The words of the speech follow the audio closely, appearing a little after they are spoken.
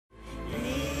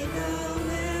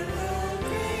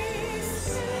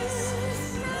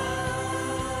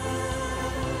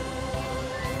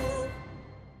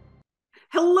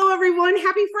everyone.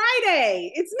 Happy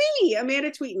Friday. It's me,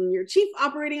 Amanda Tweten, your Chief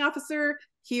Operating Officer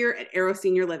here at Arrow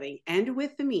Senior Living. And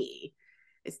with me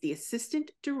is the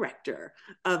Assistant Director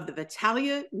of the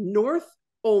VITALIA North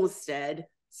Olmsted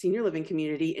Senior Living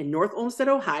Community in North Olmsted,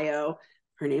 Ohio.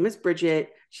 Her name is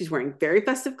Bridget. She's wearing very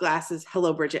festive glasses.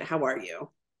 Hello, Bridget. How are you?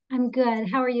 I'm good.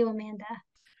 How are you, Amanda?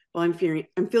 Well, I'm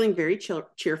feeling very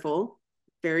cheerful,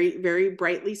 very, very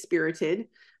brightly spirited,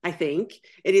 I think.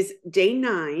 It is day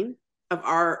 9 of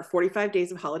our 45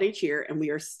 days of holiday cheer, and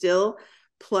we are still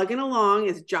plugging along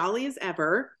as jolly as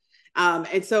ever.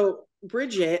 And so,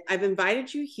 Bridget, I've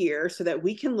invited you here so that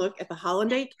we can look at the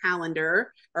holiday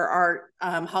calendar, or our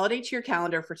holiday cheer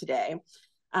calendar for today.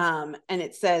 And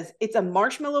it says, it's a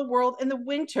marshmallow world in the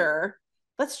winter.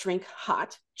 Let's drink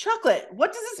hot chocolate.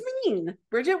 What does this mean?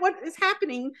 Bridget, what is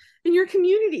happening in your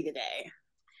community today?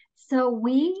 So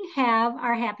we have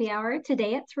our happy hour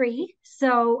today at 3.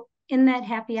 So in that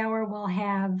happy hour, we'll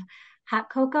have hot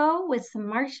cocoa with some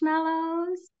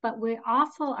marshmallows, but we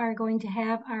also are going to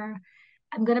have our,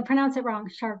 I'm going to pronounce it wrong,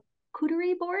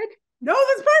 charcuterie board. No,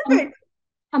 that's perfect.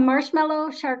 A marshmallow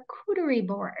charcuterie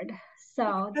board.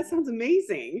 So that sounds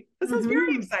amazing. That sounds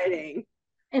very exciting.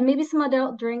 And maybe some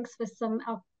adult drinks with some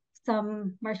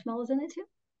marshmallows in it too.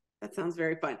 That sounds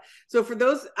very fun. So for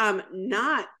those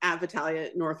not at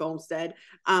VITALIA North Olmsted,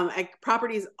 at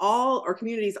properties or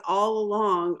communities all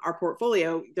along our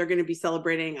portfolio, they're going to be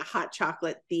celebrating a hot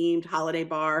chocolate themed holiday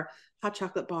bar, hot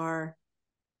chocolate bar,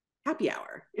 happy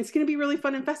hour. It's going to be really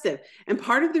fun and festive. And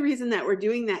part of the reason that we're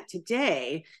doing that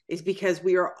today is because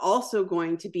we are also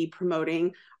going to be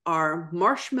promoting our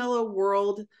Marshmallow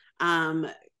World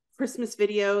Christmas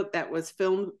video that was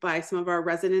filmed by some of our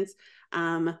residents.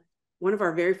 One of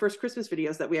our very first Christmas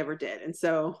videos that we ever did. And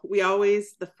so we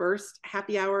always, the first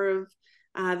happy hour of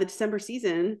the December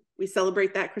season, we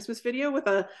celebrate that Christmas video with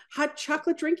a hot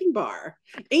chocolate drinking bar.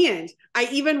 And I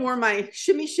even wore my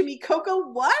shimmy shimmy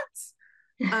cocoa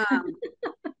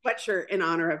sweatshirt in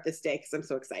honor of this day because I'm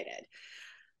so excited.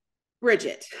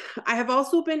 Bridget, I have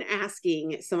also been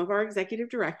asking some of our executive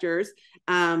directors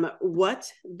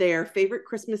what their favorite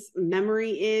Christmas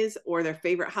memory is or their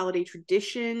favorite holiday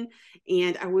tradition.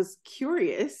 And I was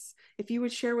curious if you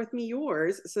would share with me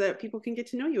yours so that people can get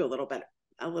to know you a little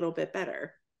bit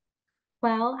better.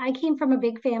 Well, I came from a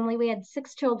big family. We had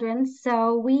 6 children.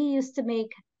 So we used to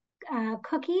make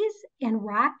cookies and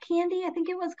rock candy, I think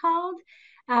it was called,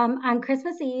 on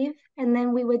Christmas Eve. And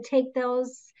then we would take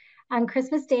those on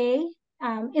Christmas Day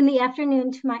in the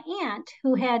afternoon to my aunt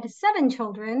who had 7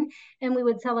 children, and we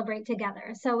would celebrate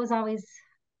together. So it was always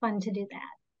fun to do that.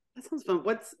 That sounds fun.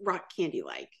 What's rock candy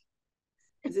like?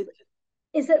 Is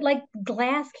it like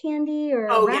glass candy or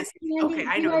rock yes. candy? Okay,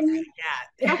 I know.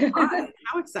 Yeah. How fun.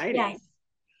 How exciting. Yes.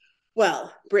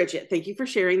 Well, Bridget, thank you for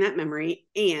sharing that memory.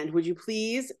 And would you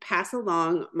please pass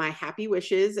along my happy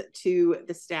wishes to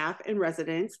the staff and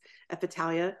residents at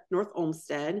VITALIA North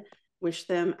Olmsted? Wish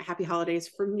them happy holidays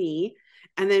from me.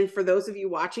 And then for those of you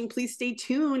watching, please stay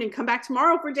tuned and come back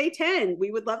tomorrow for day 10.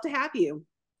 We would love to have you.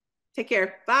 Take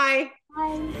care. Bye.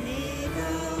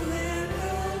 Bye.